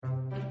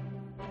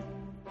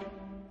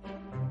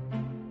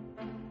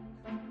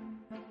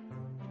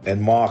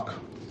And Mark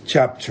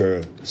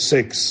chapter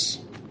 6,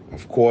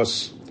 of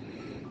course,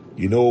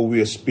 you know,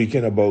 we are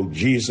speaking about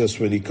Jesus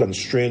when he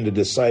constrained the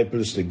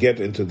disciples to get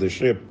into the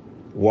ship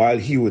while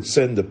he would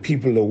send the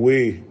people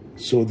away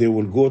so they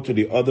would go to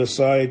the other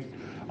side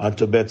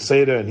unto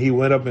Bethsaida, and he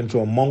went up into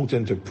a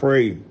mountain to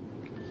pray.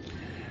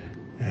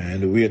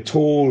 And we are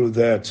told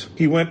that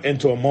he went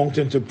into a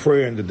mountain to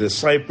pray, and the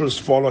disciples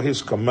followed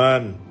his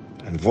command.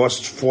 And verse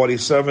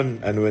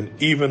 47, and when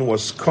even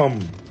was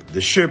come,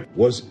 the ship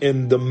was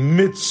in the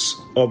midst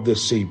of the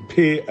sea.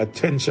 Pay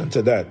attention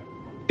to that.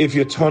 If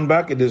you turn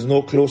back, it is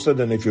no closer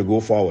than if you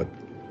go forward.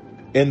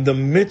 In the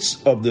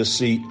midst of the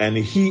sea, and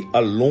he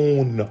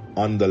alone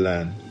on the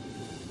land.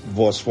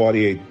 Verse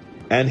 48,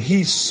 and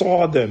he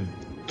saw them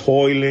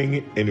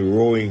toiling and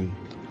rowing,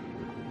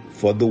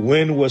 for the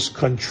wind was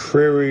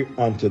contrary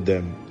unto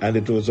them, and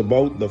it was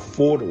about the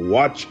fourth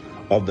watch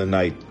of the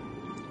night.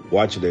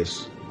 Watch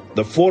this.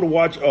 The fourth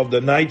watch of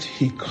the night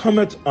he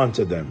cometh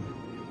unto them,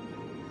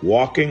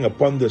 walking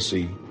upon the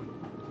sea,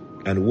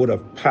 and would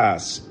have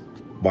passed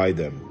by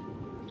them.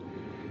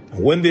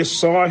 And when they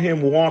saw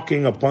him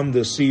walking upon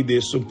the sea, they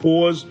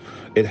supposed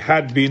it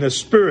had been a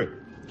spirit,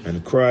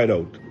 and cried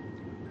out.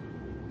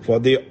 For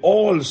they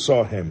all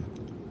saw him,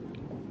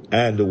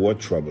 and were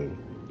troubled.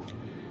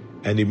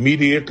 And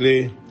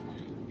immediately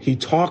he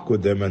talked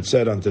with them, and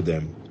said unto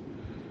them,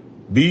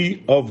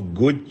 Be of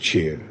good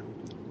cheer,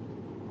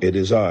 it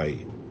is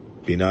I,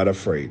 be not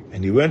afraid.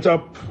 And he went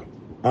up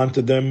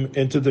unto them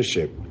into the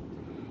ship,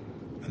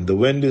 and the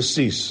wind is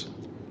ceased.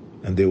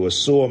 And they were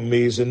so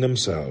amazed in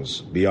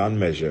themselves beyond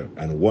measure,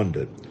 and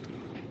wondered,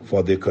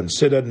 for they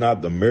considered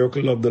not the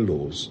miracle of the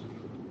loaves,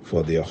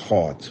 for their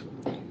heart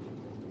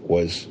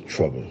was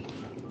troubled.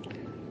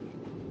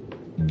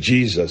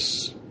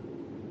 Jesus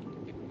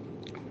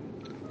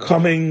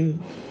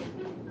coming,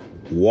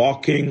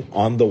 walking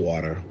on the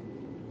water.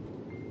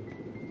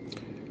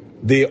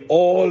 They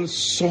all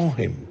saw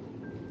him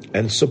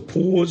and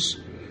supposed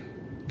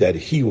that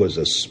he was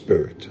a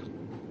spirit.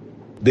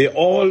 They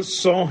all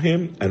saw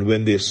him, and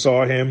when they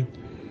saw him,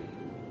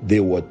 they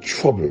were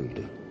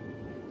troubled.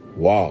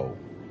 Wow.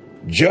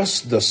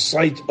 Just the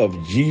sight of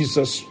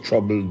Jesus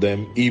troubled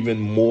them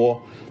even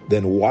more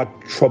than what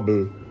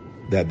trouble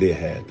that they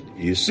had.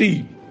 You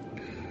see,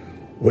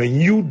 when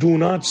you do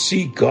not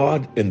see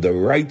God in the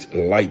right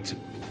light,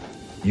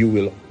 you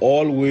will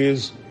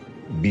always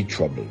be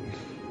troubled.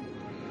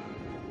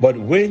 But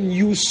when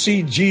you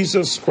see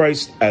Jesus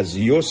Christ as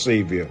your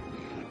Savior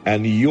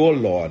and your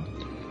Lord,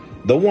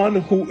 the one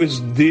who is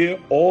there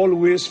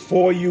always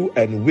for you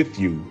and with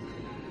you,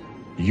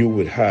 you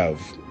would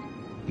have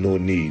no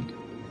need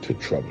to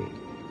trouble.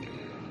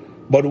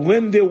 But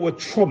when they were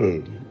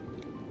troubled,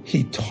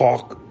 he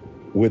talked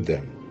with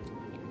them.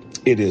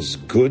 It is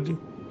good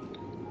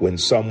when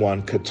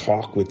someone could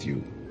talk with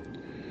you.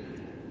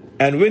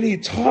 And when he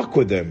talked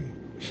with them,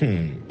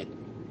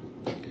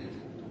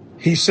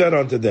 he said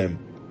unto them,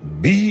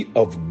 Be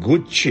of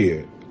good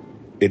cheer,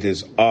 it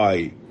is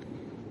I,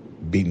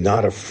 be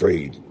not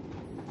afraid.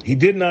 He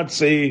did not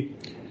say,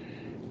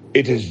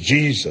 it is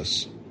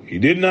Jesus. He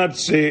did not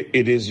say,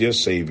 it is your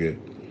Savior.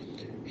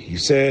 He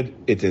said,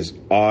 it is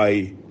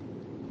I,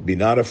 be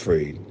not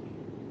afraid.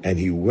 And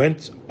he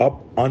went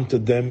up unto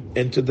them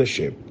into the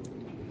ship,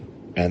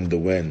 and the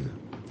wind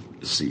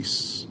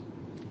ceased.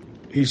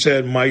 He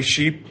said, my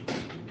sheep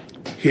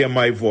hear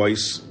my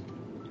voice.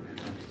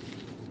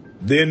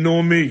 They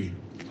know me.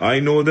 I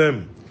know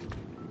them.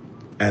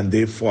 And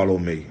they follow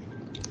me.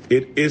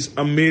 It is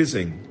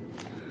amazing.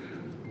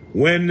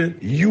 When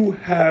you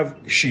have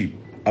sheep,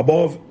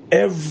 above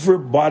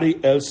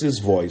everybody else's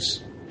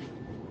voice,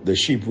 the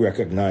sheep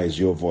recognize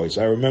your voice.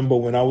 I remember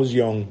when I was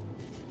young,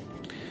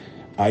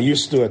 I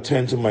used to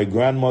attend to my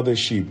grandmother's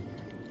sheep.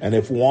 And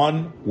if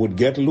one would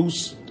get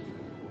loose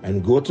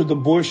and go to the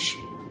bush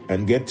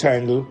and get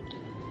tangled,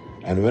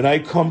 and when I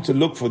come to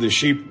look for the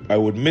sheep, I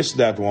would miss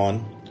that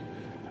one,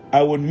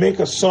 I would make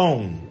a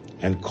song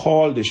and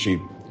call the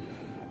sheep.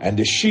 And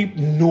the sheep,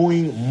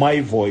 knowing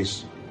my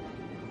voice,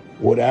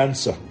 would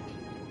answer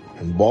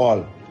and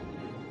bawl.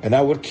 And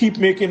I would keep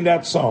making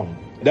that song.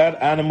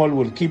 That animal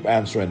would keep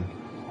answering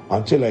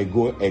until I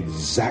go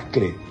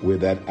exactly where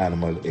that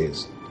animal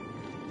is.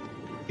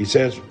 He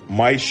says,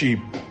 my sheep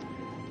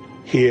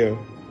hear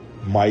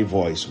my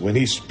voice. When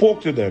he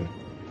spoke to them,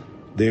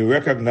 they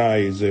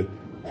recognized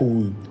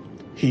who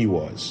he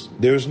was.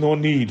 There is no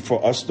need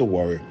for us to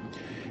worry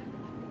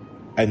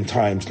in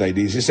times like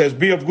these. He says,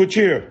 be of good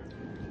cheer.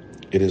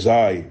 It is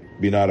I,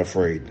 be not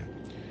afraid.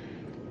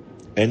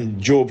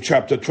 In Job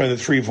chapter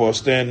 23,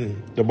 verse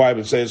 10, the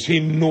Bible says, he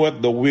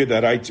knoweth the way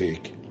that I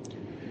take.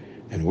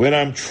 And when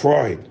I'm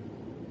tried,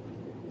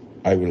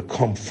 I will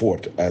come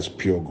forth as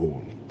pure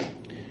gold.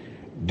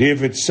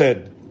 David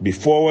said,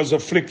 before I was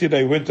afflicted,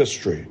 I went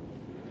astray.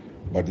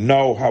 But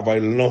now have I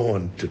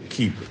learned to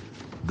keep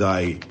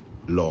thy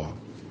law.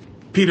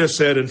 Peter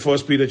said in 1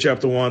 Peter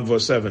chapter 1,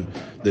 verse 7,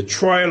 the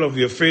trial of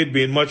your faith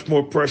being much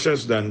more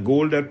precious than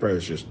gold that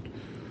perisheth,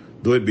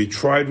 though it be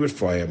tried with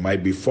fire,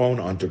 might be found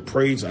unto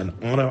praise and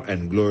honor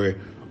and glory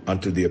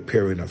unto the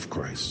appearing of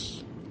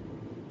Christ.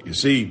 You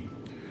see,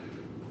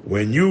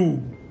 when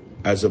you,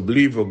 as a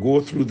believer,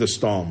 go through the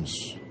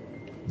storms,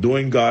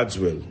 doing God's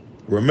will,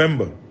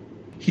 remember,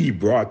 he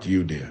brought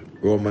you there.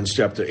 Romans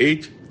chapter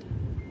 8,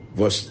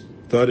 verse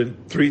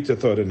 33 to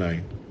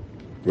 39.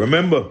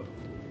 Remember,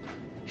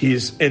 he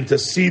is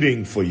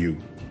interceding for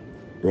you.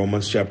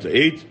 Romans chapter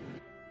 8,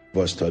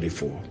 verse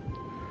 34.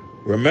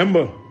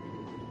 Remember,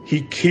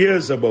 he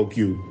cares about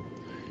you.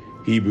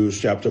 Hebrews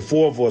chapter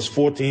 4, verse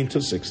 14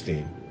 to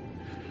 16.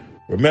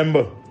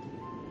 Remember,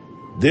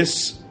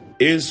 this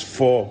is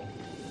for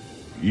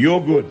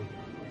your good,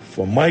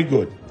 for my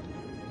good,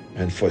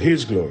 and for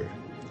his glory.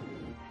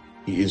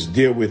 He is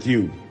there with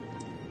you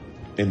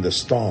in the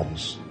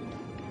storms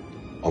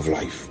of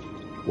life.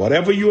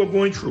 Whatever you are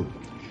going through,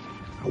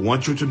 I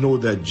want you to know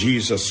that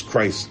Jesus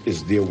Christ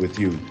is there with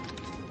you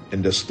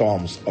in the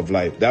storms of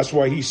life. That's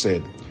why he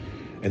said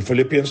in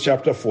Philippians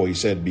chapter 4, he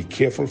said, be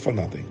careful for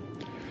nothing,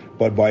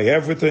 but by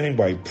everything,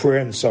 by prayer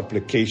and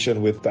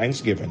supplication with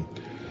thanksgiving,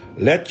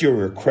 let your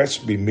requests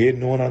be made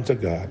known unto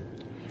God,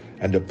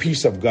 and the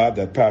peace of God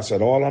that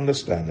passeth all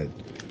understanding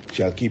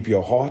shall keep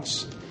your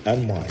hearts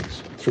and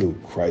minds through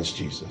Christ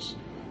Jesus.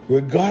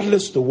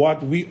 Regardless to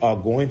what we are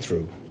going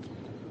through,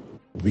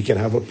 we can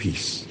have a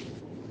peace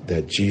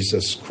that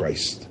Jesus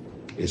Christ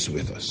is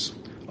with us.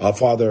 Our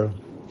Father,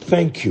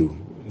 thank you,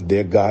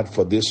 dear God,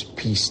 for this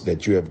peace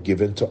that you have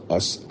given to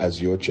us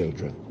as your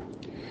children.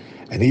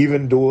 And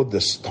even though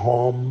the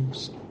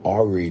storms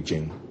are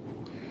raging,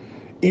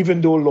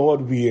 even though,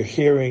 Lord, we are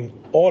hearing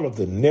all of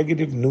the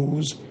negative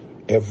news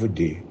every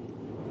day,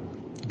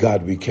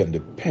 God, we can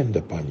depend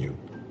upon you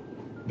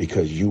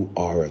because you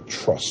are a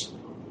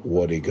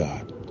trustworthy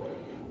God.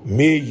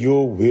 May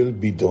your will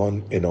be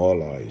done in our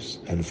lives.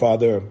 And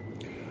Father,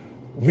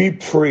 we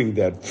pray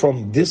that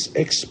from this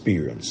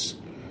experience,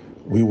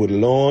 we would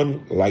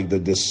learn like the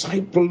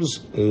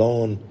disciples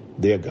learned,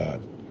 dear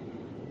God,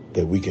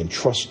 that we can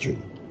trust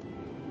you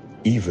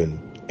even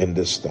in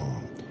this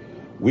storm.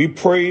 We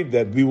pray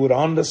that we would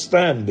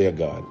understand, dear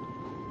God,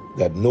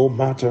 that no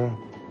matter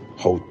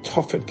how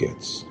tough it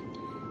gets,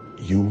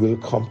 you will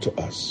come to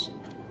us,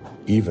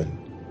 even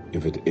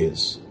if it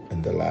is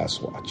in the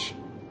last watch.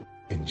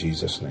 In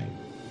Jesus' name,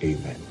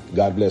 amen.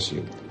 God bless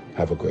you.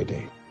 Have a great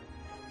day.